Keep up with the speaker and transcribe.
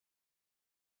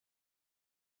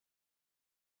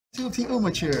Team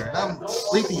Ubermensch here. I'm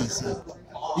sleepy, so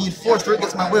being forced to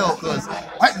against my will because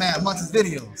White Man wants his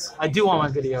videos. I do want my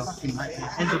video.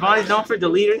 And Devon's known for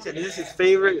Deletor, and this is his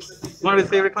favorite, one of his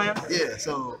favorite clans. Yeah,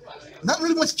 so not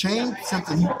really much changed since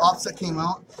the new offset came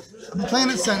out. I've been playing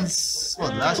it since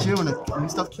last year when the new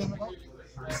stuff came out.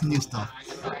 New stuff.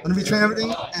 When we train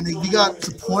everything, and then you got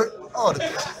support. Oh, the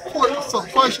support is so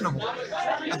questionable.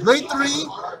 A grade 3,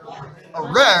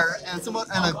 a rare, and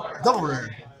a double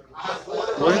rare.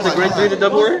 What is the grade 3 to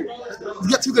double rare? You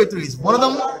got 2 grade 3s. One of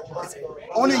them is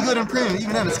only good in premium,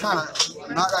 even then it's kind of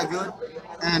not that good.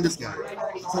 And this guy.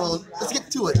 So let's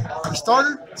get to it. The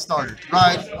starter.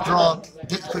 Ride, draw,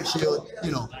 get quick shield,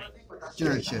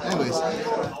 generic shit. Anyways,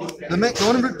 the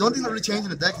only thing that really changed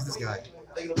in the deck is this guy.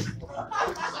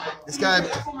 This guy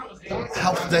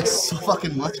helps the deck so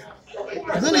fucking much.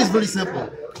 Then it's really simple.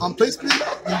 On placement,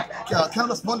 you count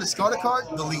us one, discard a card,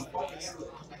 delete.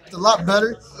 It's a lot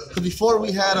better because before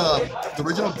we had the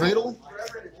original Dreidel.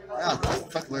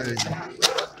 Where is he?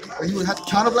 Where you would have to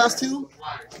counterblast to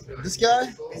this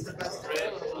guy.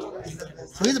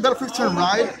 So he's a better first turn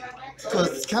ride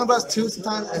because counterblast 2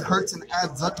 sometimes it hurts and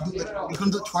adds up. You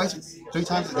couldn't do it twice or 3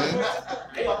 times a game.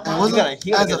 And it wasn't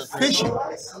as efficient.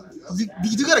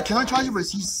 You do got a counter charger, but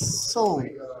he's so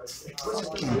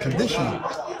fucking conditional.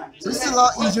 So this is a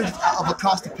lot easier of a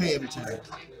cost to pay every turn.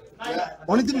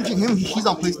 Only thing between him, he's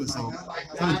on placement, so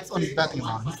it's only bad thing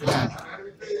about him.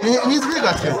 And he's a rear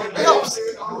guard too. It helps.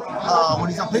 When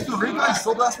he's on placement, rear guard, he's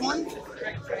Soul Blast 1,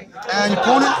 and your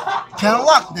opponent can't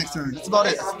unlock next turn. That's about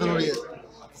it. That's literally it.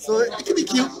 So it can be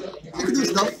cute. It can do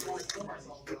stuff.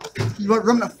 You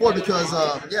run at 4 because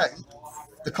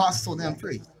the cost is so damn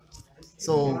free.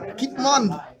 So keep him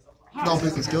on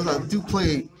non-placement skills. I do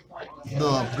play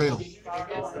the Dreidel.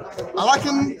 I like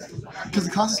him because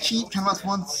the cost is cheap. Counterblast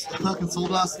 1, Hook and Soul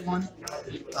Blast 1.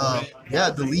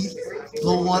 Delete,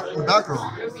 blow 1 in the back row.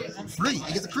 Free,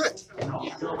 he gets a crit.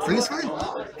 Free is free.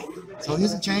 So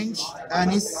here's a change,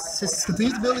 and his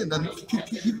continues ability, and then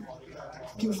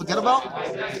people forget about.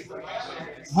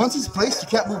 Once he's placed, you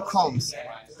can't move columns.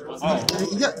 So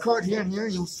you get a card here and here,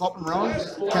 you swap them around.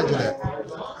 Can't do that.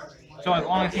 So as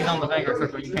long as he's on the Vanguard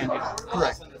circle, you can't do that.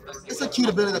 Correct. It's a cute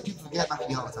ability that people forget not to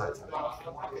be all the time.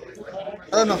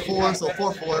 I don't know 4, so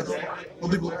 4/4. Well,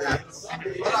 people,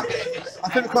 my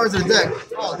favorite cards in the deck.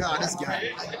 Oh god, this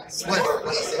guy. Swift.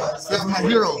 Swift, my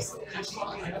heroes.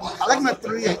 I like him at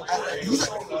 3.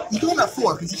 You go him at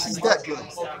 4 because he's that good.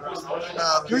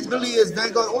 His ability is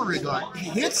Vanguard or Rear Guard. If he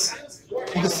hits,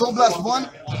 you can Soul Blast 1,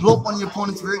 blow up one of your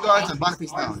opponent's rear guards, and bind a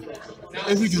face down.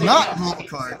 If you do not blow up a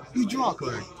card, you draw a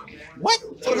card. What?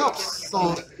 So it helps.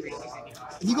 So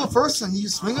if you go first and you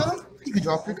swing at him, you can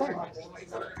draw a free card.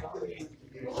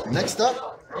 Next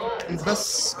up is the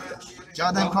best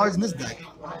goddamn cards in this deck.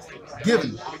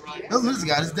 Given. This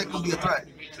guy, this deck will be a threat.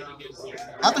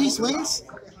 After he swings,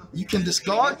 you can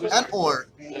discard and or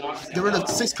get rid of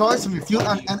 6 cards from your field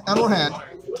and or hand.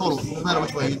 Total, no matter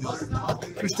which way you do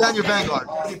it. You stand your Vanguard,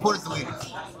 your opponent's the leader.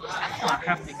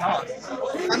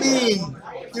 I mean,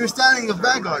 you're standing a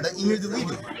Vanguard that you're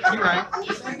deleting. You're right.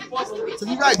 So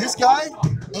you ride this guy,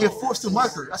 and you're forced to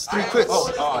marker. That's 3 crits. Oh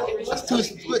god. That's 2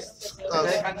 splits.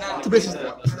 2 bases,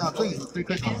 cleans, 3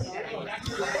 crits on it.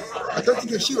 A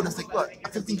 13k shield, that's like what? A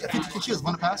 15k shield is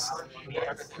 1 to pass?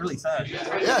 That's really sad.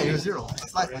 Yeah, you're 0.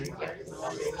 That's life, man.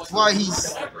 That's why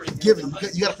he's given.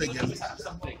 You gotta play given.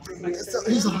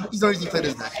 He's the reason you play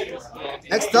this deck.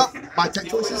 Next up, my tech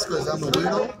choices, because I'm a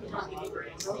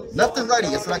weirdo. Left and righty,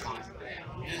 that's what I call it.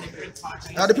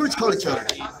 Now, they pretty much call each other.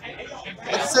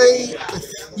 Let's say if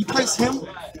you place him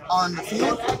on the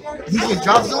field, he's in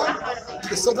drop zone, you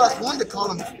can Soul Blast 1 to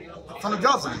call him from the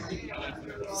drop zone.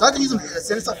 So I can use him as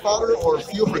center side fodder or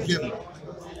field for given.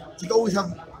 So you can always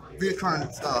have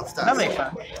recurrent stats. That makes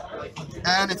sense.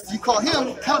 And if you call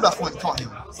him, counterblast 1 to call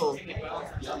him. So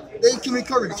they can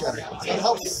recur with each other. So it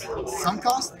helps some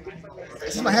cost.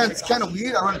 Since my hand's kind of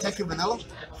weird, I run a 10k vanilla.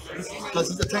 Because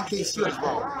he's a 10k shield as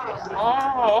well.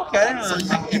 Oh, okay. So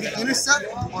you can intercept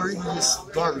or you can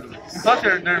just guard with him. Plus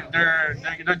they're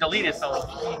deleted, so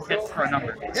he hits for a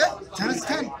number. Yeah, 10 is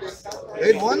 10.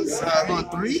 Grade 1s on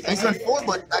 3, and he's on 4,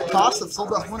 but that cost of Soul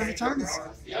Blast 1 every turn is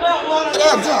it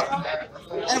adds up.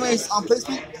 Anyways, on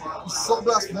placement, you Soul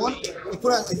Blast 1. If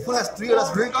he has 3 of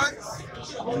those rear guards,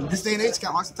 in this day and age,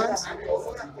 can't watch the times.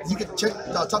 You can check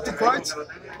the top 2 cards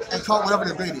and call whatever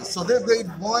their grade is. So their grade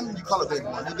 1, you call it grade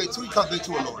 1. Their grade 2, you call it grade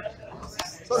 2 or lower.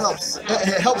 So it helps.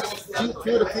 It helps field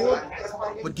to field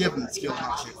with given skills and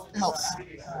all shit. It helps.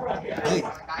 Hey.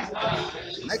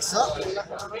 Next up,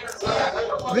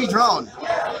 3 Drown.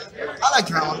 I like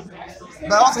Drown,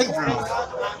 but I also hate Drown.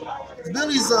 The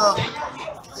abilities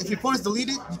if your opponent's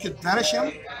deleted, you could banish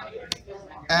him.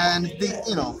 And if they,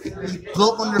 you know, you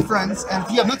blow up one of your friends, and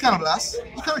if you have no counter blast,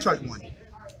 you countercharge one.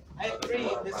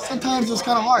 Sometimes it's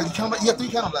kind of hard. You have 3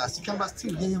 counter blasts. You counter blast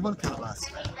 2, then you have 1 counter blast.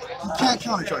 You can't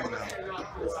countercharge now.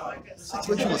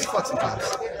 Situation was fucked sometimes.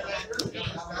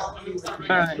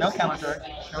 Better than no countercharge.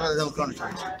 Better than no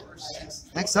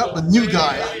countercharge. Next up, the new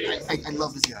guy. I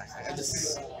love this guy.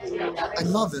 I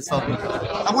love this fucking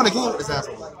guy. I want to game with this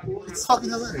asshole. It's fucking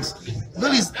hilarious.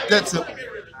 Lily's dead simple.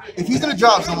 If he's gonna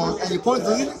drop someone and your opponent's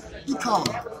deleted, you call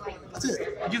him. That's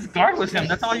it. You just guard with him.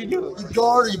 That's all you do. You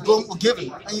guard or you blow him or give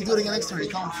him, and you do it again next turn. You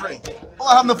call him free. Oh,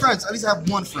 I have no friends. At least I have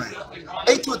 1 friend.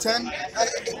 8 to a 10,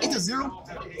 8 to 0.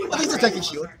 At least I take a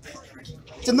shield.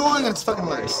 It's annoying and it's fucking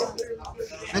hilarious.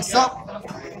 Next up,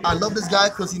 I love this guy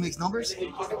because he makes numbers.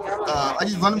 I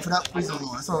just run him for that reason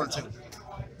alone. That's all I want to do.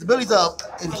 The ability's up.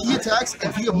 If he attacks,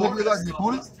 if he has more regards than the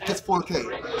opponent, gets 4K.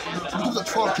 So he becomes a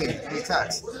 12K when he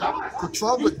attacks. So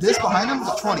 12 with this behind him is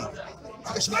a 20.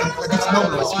 So that's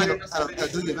number by speed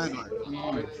at doing the Vanguard.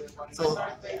 So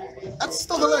that's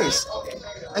still hilarious.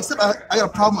 Except I got a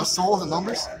problem with souls and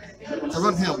numbers. I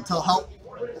run him to help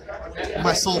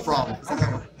my soul problem.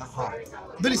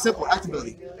 Really simple,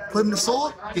 actability. Put him in the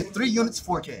soul, get 3 units,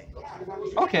 4K.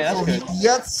 Okay, that's good. He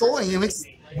adds soul and he makes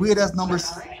weird ass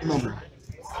numbers number.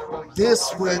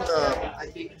 This with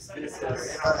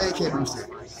AK booster.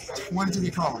 22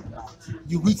 you call him.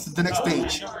 You reach the next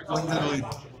stage when you literally.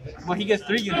 Well, he gets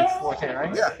 3 units 4K,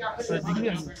 right? Yeah. So you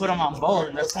can put him on both.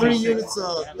 And that's 3 26. units.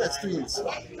 That's 3 units.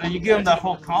 So you give him that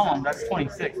whole column. That's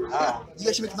 26. Wow. You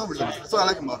actually make numbers. That's what I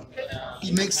like about him.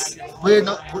 He makes weird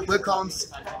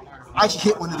columns. I actually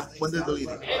hit when they're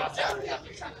deleted.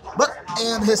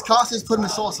 And his cost is put in the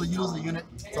soul, so you lose a unit.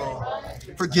 So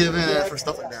forgiven for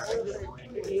stuff like that.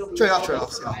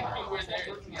 Trade-offs, you know.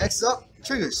 Next up,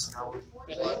 triggers.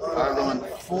 I run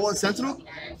 4 Sentinel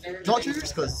draw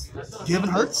triggers because given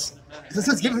hurts.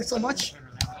 Since given hurts so much,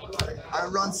 I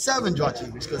run 7 draw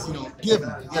triggers because, you know, given.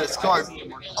 You got a scar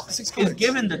up to 6 cards. Is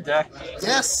given the deck?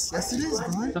 Yes, it is,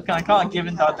 Brian. So can I call it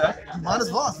given deck? You might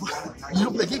as well. You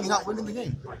don't play the game, you're not winning the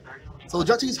game. So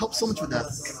draw triggers help so much with that.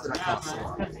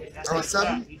 I run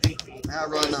 7. And I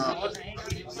run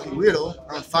weirdo.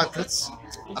 I run 5 crits.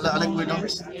 I like weird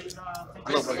numbers.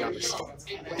 I love weird numbers.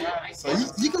 So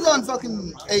you can run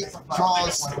fucking 8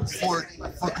 draws, 4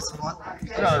 crits if you want.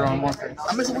 I'd rather run 1 crit.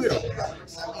 I'm missing weirdo.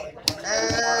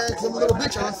 And because I'm a little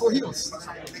bitch, I run 4 heals.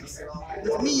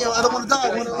 With me, I don't want to die.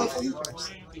 I want to run 4 heal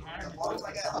cards.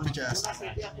 I'll beat your ass.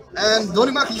 And the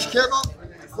only market you should care about,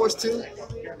 Force 2.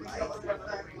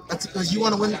 That's because you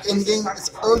want to win in game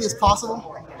as early as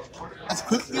possible. As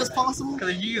quickly as possible. Because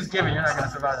if you use given, you're not going to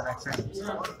survive the next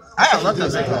turn. I love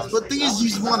those things. But the thing is, you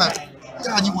just want to,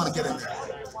 God, you want to get in there.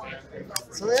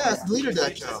 So yeah, it's the leader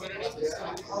deck, yo.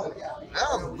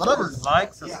 Yeah, whatever.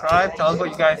 Like, subscribe, tell us what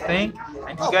you guys think.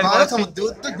 And do you guys want to see?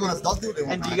 They're doing it. They'll do it.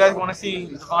 And do you guys want to see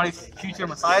Zavani's future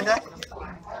Messiah deck?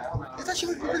 It's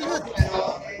actually pretty good.